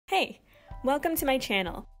Hi! Welcome to my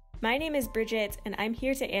channel. My name is Bridget and I'm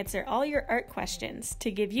here to answer all your art questions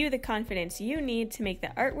to give you the confidence you need to make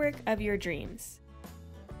the artwork of your dreams.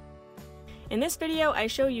 In this video, I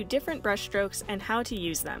show you different brush strokes and how to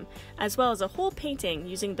use them, as well as a whole painting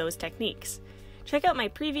using those techniques. Check out my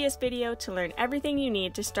previous video to learn everything you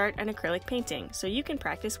need to start an acrylic painting so you can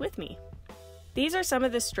practice with me. These are some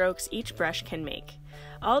of the strokes each brush can make.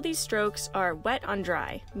 All these strokes are wet on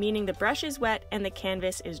dry, meaning the brush is wet and the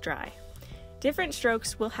canvas is dry. Different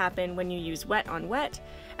strokes will happen when you use wet on wet,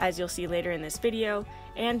 as you'll see later in this video,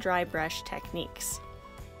 and dry brush techniques.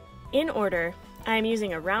 In order, I am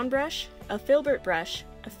using a round brush, a filbert brush,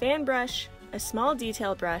 a fan brush, a small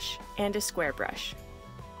detail brush, and a square brush.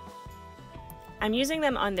 I'm using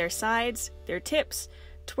them on their sides, their tips,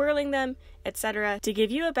 twirling them, etc. to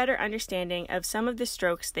give you a better understanding of some of the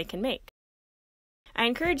strokes they can make. I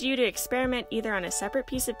encourage you to experiment either on a separate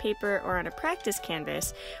piece of paper or on a practice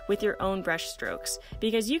canvas with your own brush strokes,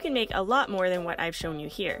 because you can make a lot more than what I've shown you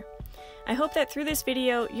here. I hope that through this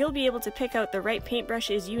video, you'll be able to pick out the right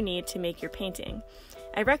paintbrushes you need to make your painting.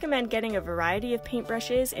 I recommend getting a variety of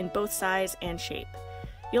paintbrushes in both size and shape.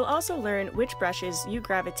 You'll also learn which brushes you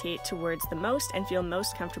gravitate towards the most and feel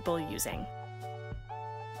most comfortable using.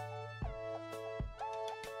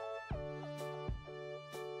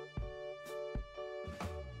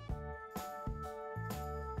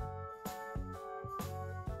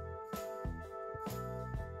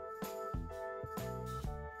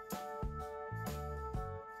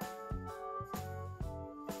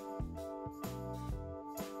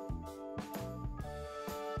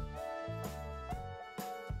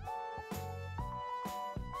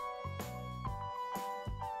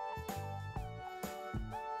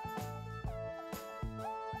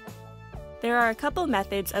 There are a couple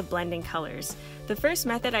methods of blending colors. The first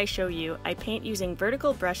method I show you, I paint using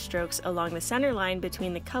vertical brush strokes along the center line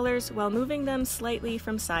between the colors while moving them slightly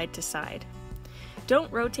from side to side.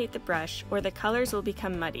 Don't rotate the brush or the colors will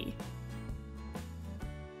become muddy.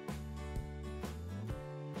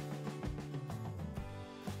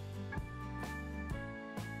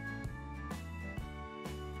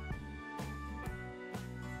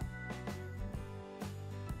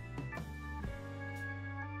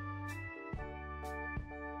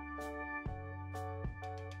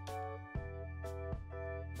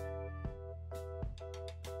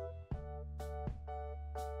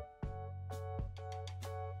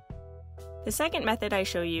 The second method I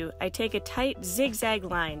show you, I take a tight zigzag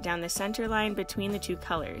line down the center line between the two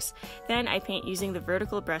colors. Then I paint using the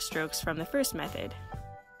vertical brush strokes from the first method.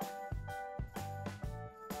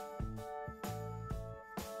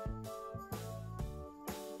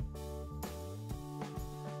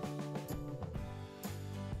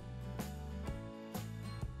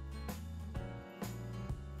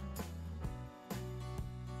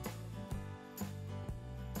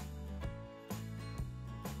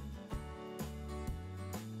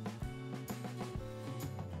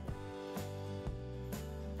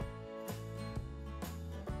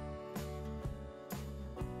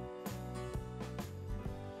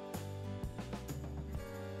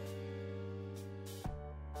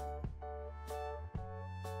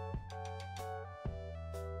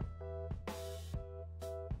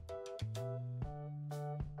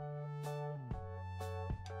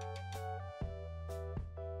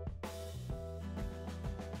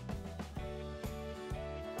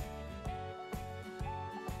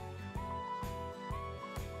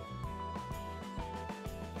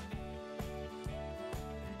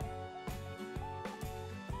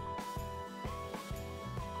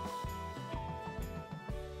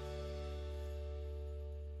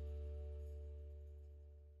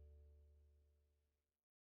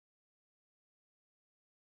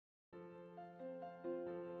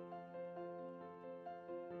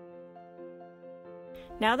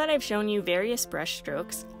 Now that I've shown you various brush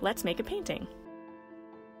strokes, let's make a painting.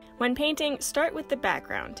 When painting, start with the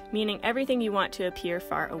background, meaning everything you want to appear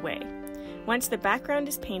far away. Once the background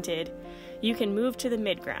is painted, you can move to the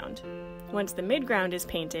midground. Once the midground is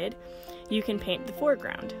painted, you can paint the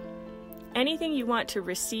foreground. Anything you want to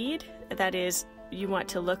recede, that is, you want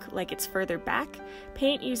to look like it's further back,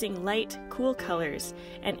 paint using light, cool colors,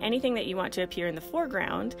 and anything that you want to appear in the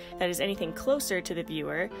foreground, that is anything closer to the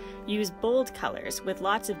viewer, use bold colors with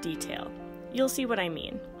lots of detail. You'll see what I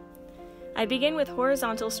mean. I begin with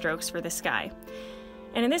horizontal strokes for the sky.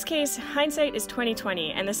 And in this case, hindsight is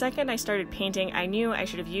 20/20, and the second I started painting, I knew I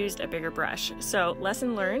should have used a bigger brush. So,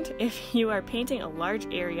 lesson learned, if you are painting a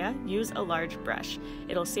large area, use a large brush.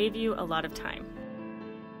 It'll save you a lot of time.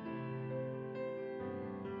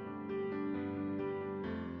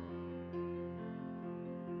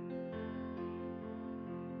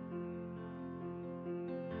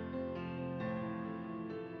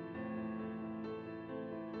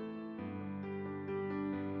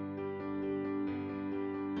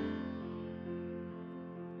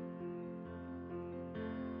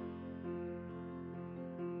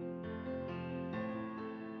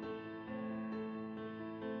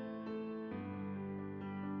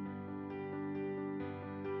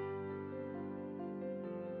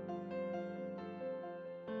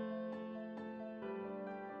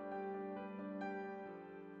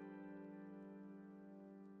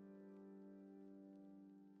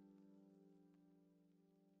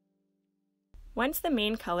 Once the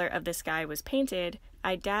main color of the sky was painted,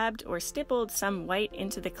 I dabbed or stippled some white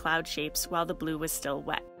into the cloud shapes while the blue was still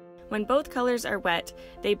wet. When both colors are wet,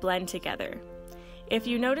 they blend together. If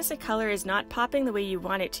you notice a color is not popping the way you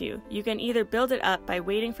want it to, you can either build it up by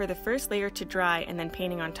waiting for the first layer to dry and then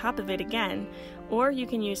painting on top of it again, or you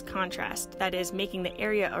can use contrast, that is, making the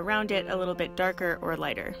area around it a little bit darker or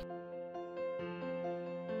lighter.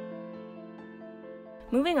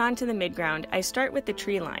 Moving on to the midground, I start with the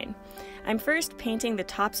tree line. I'm first painting the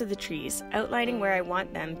tops of the trees, outlining where I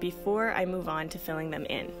want them before I move on to filling them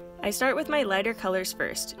in. I start with my lighter colors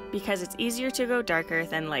first, because it's easier to go darker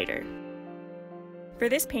than lighter. For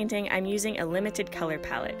this painting, I'm using a limited color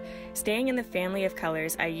palette, staying in the family of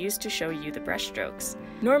colors I used to show you the brush strokes.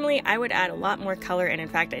 Normally, I would add a lot more color, and in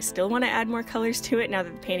fact, I still want to add more colors to it now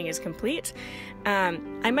that the painting is complete.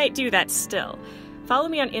 I might do that still. Follow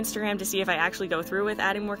me on Instagram to see if I actually go through with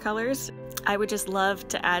adding more colors. I would just love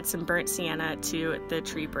to add some burnt sienna to the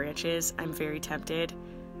tree branches. I'm very tempted.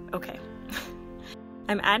 Okay.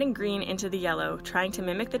 I'm adding green into the yellow, trying to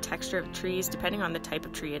mimic the texture of trees depending on the type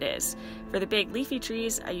of tree it is. For the big leafy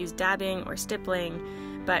trees, I use dabbing or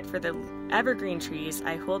stippling, but for the evergreen trees,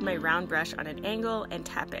 I hold my round brush on an angle and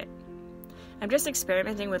tap it. I'm just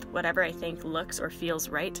experimenting with whatever I think looks or feels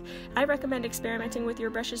right. I recommend experimenting with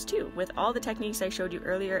your brushes too, with all the techniques I showed you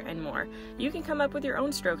earlier and more. You can come up with your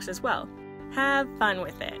own strokes as well. Have fun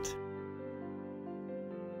with it.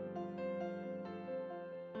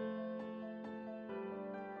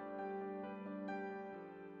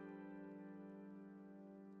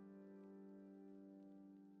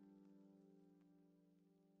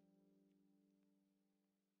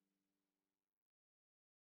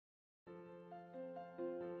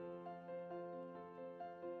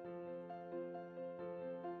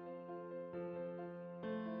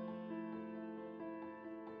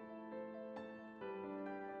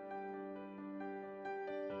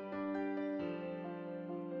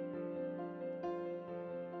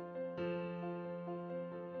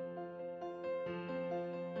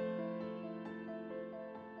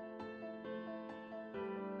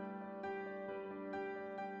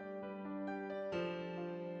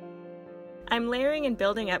 I'm layering and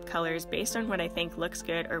building up colors based on what I think looks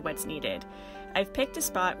good or what's needed. I've picked a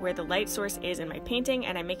spot where the light source is in my painting,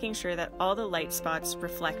 and I'm making sure that all the light spots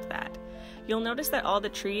reflect that. You'll notice that all the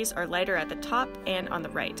trees are lighter at the top and on the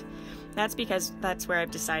right. That's because that's where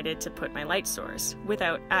I've decided to put my light source,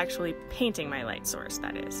 without actually painting my light source,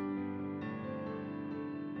 that is.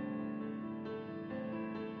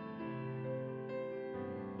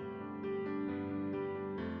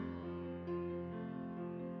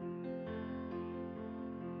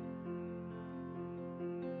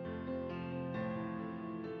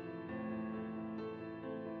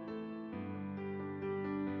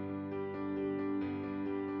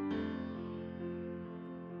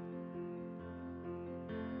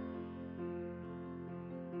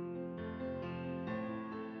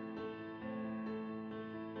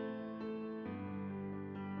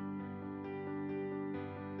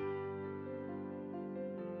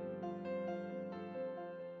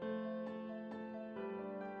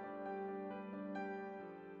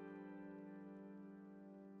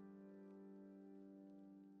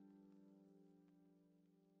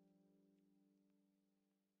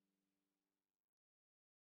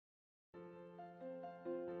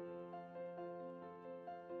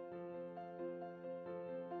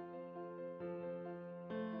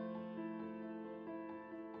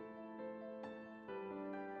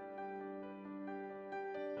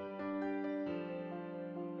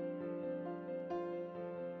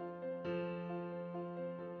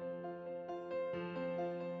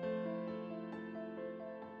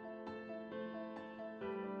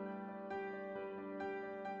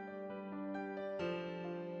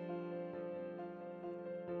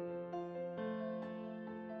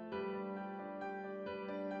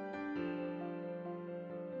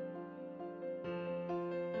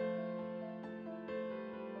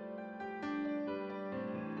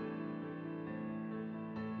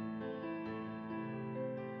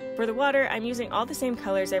 For the water, I'm using all the same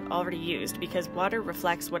colors I've already used because water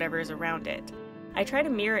reflects whatever is around it. I try to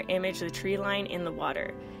mirror image the tree line in the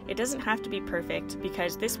water. It doesn't have to be perfect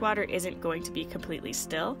because this water isn't going to be completely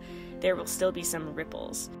still. There will still be some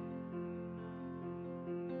ripples.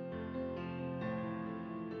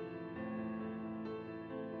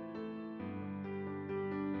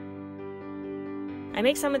 I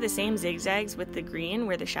make some of the same zigzags with the green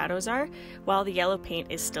where the shadows are, while the yellow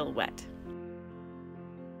paint is still wet.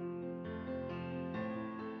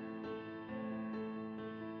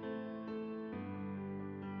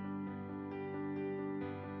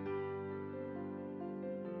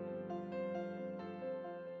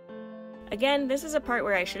 Again, this is a part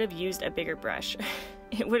where I should have used a bigger brush.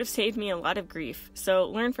 It would have saved me a lot of grief, so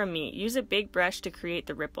learn from me. Use a big brush to create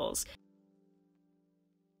the ripples.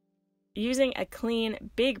 Using a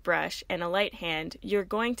clean, big brush and a light hand, you're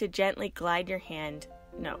going to gently glide your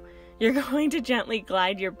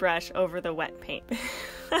brush over the wet paint.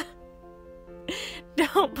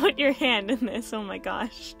 Don't put your hand in this, oh my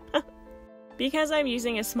gosh. Because I'm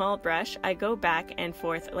using a small brush, I go back and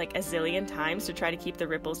forth like a zillion times to try to keep the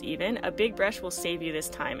ripples even. A big brush will save you this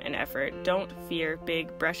time and effort. Don't fear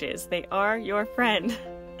big brushes. They are your friend.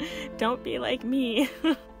 Don't be like me.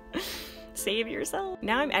 Save yourself.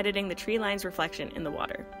 Now I'm editing the tree line's reflection in the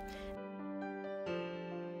water.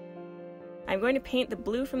 I'm going to paint the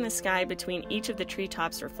blue from the sky between each of the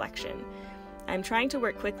treetops' reflection. I'm trying to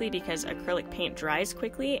work quickly because acrylic paint dries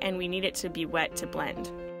quickly and we need it to be wet to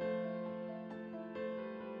blend.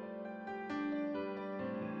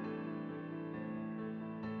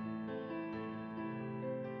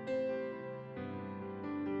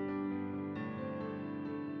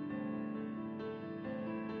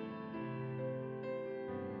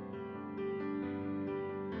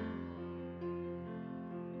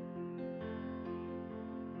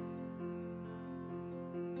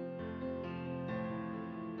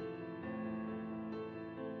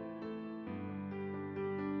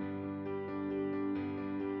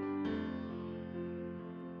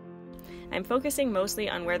 I'm focusing mostly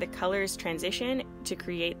on where the colors transition to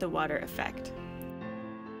create the water effect.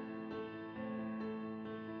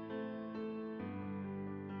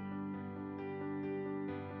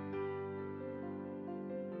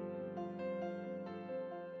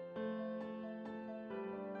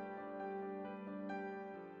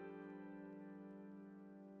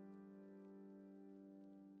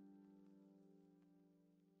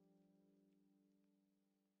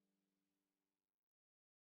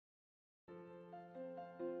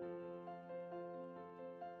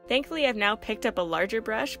 Thankfully, I've now picked up a larger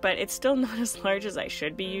brush, but it's still not as large as I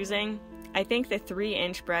should be using. I think the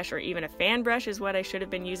 3-inch brush or even a fan brush is what I should have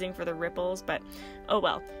been using for the ripples, but oh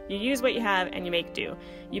well. You use what you have and you make do.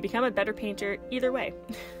 You become a better painter either way.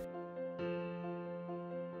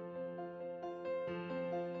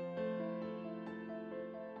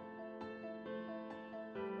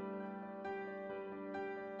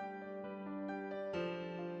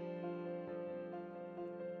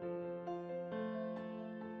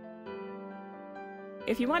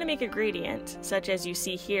 If you want to make a gradient, such as you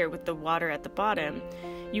see here with the water at the bottom,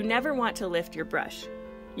 you never want to lift your brush.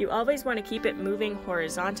 You always want to keep it moving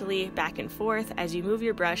horizontally back and forth as you move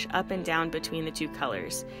your brush up and down between the two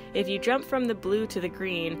colors. If you jump from the blue to the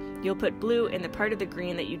green, you'll put blue in the part of the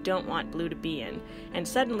green that you don't want blue to be in, and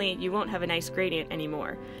suddenly you won't have a nice gradient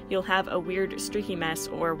anymore. You'll have a weird streaky mess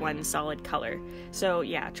or one solid color. So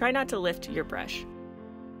yeah, try not to lift your brush.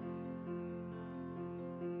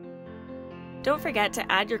 Don't forget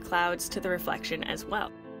to add your clouds to the reflection as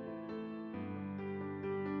well.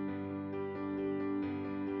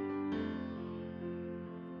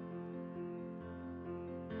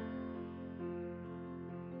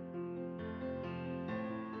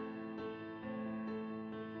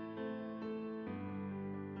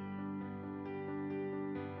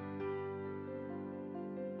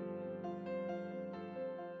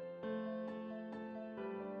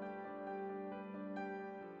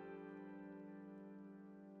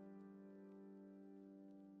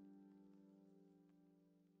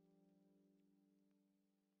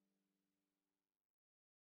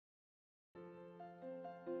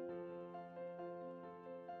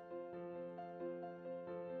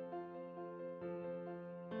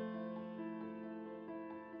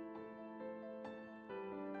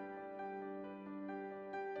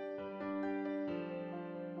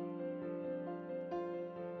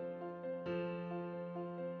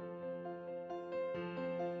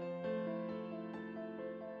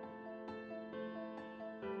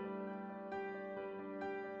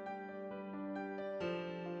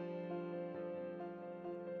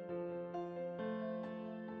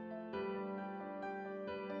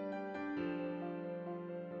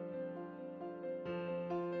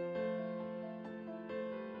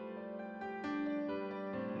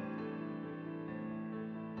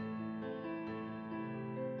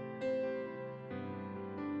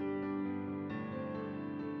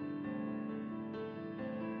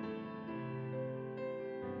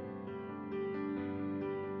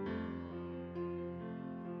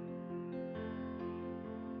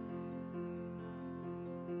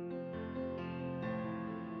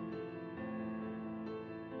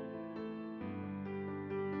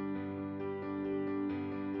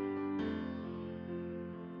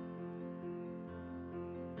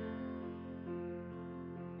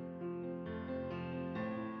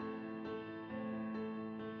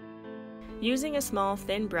 Using a small,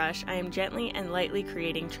 thin brush, I am gently and lightly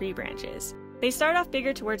creating tree branches. They start off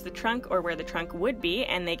bigger towards the trunk or where the trunk would be,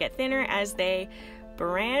 and they get thinner as they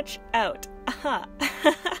branch out. Aha!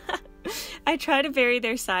 I try to vary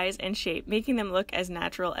their size and shape, making them look as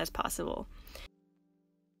natural as possible.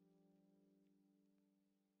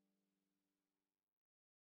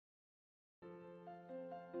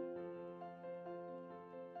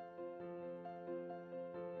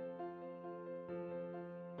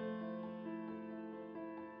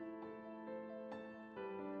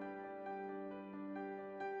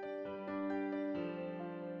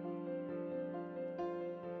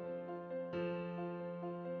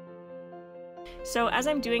 So as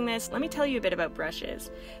I'm doing this, let me tell you a bit about brushes.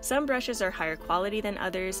 Some brushes are higher quality than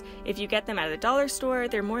others. If you get them at a dollar store,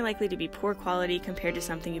 they're more likely to be poor quality compared to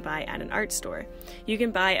something you buy at an art store. You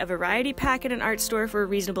can buy a variety pack at an art store for a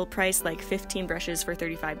reasonable price, like 15 brushes for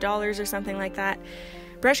 $35 or something like that.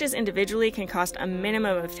 Brushes individually can cost a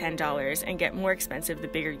minimum of $10 and get more expensive the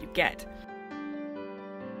bigger you get.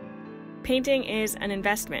 Painting is an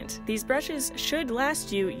investment. These brushes should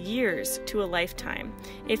last you years to a lifetime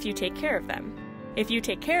if you take care of them. If you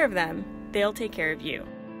take care of them, they'll take care of you.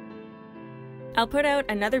 I'll put out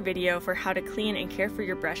another video for how to clean and care for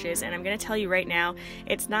your brushes, and I'm going to tell you right now,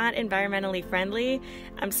 it's not environmentally friendly.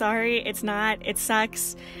 I'm sorry, it's not. It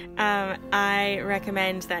sucks. I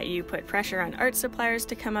recommend that you put pressure on art suppliers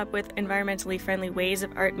to come up with environmentally friendly ways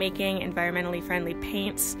of art making, environmentally friendly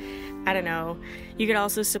paints. I don't know. You could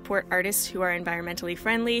also support artists who are environmentally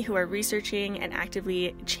friendly, who are researching and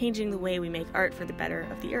actively changing the way we make art for the better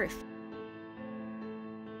of the earth.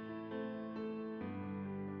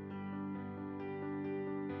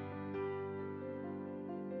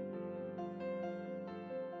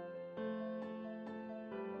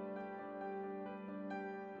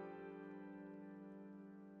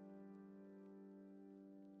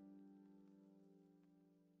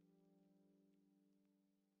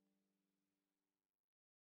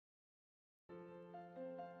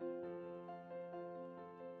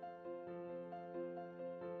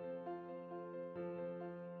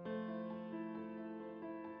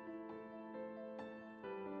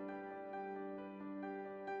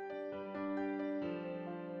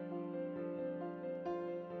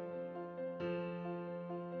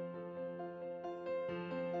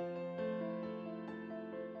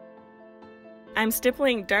 I'm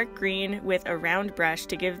stippling dark green with a round brush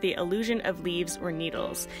to give the illusion of leaves or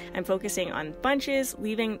needles. I'm focusing on bunches,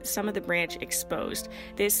 leaving some of the branch exposed.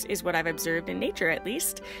 This is what I've observed in nature, at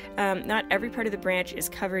least. Not every part of the branch is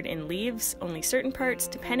covered in leaves, only certain parts,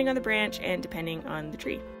 depending on the branch and depending on the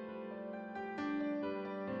tree.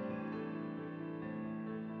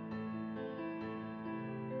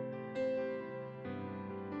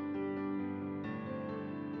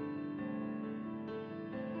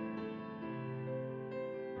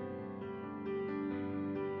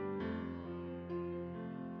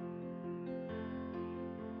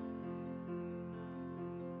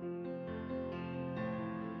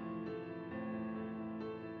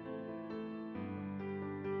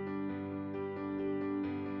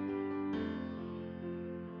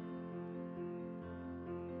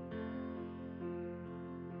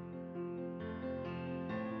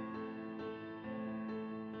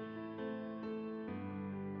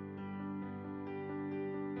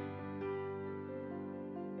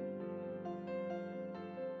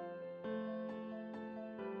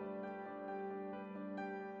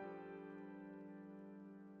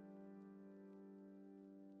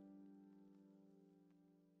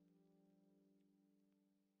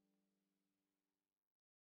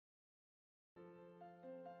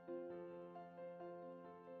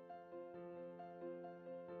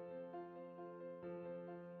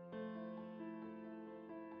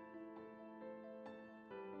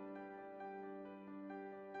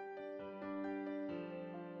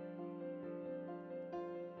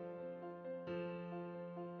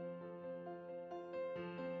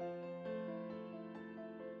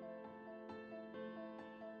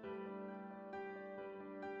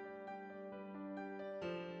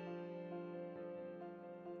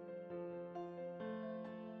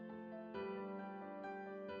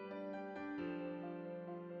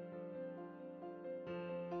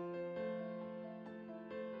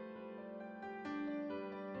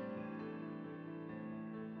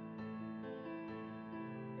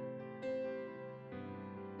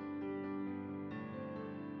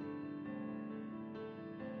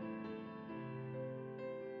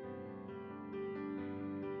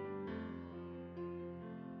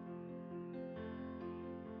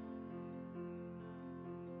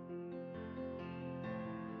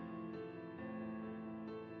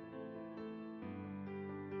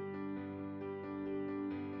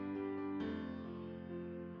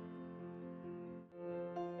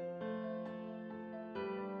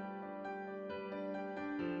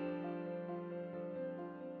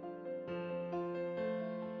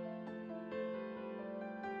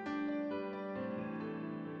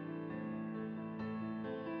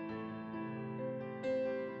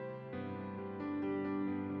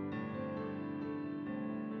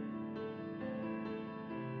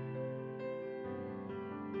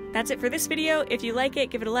 That's it for this video. If you like it,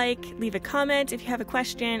 give it a like, leave a comment if you have a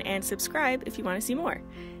question, and subscribe if you want to see more.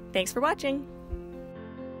 Thanks for watching!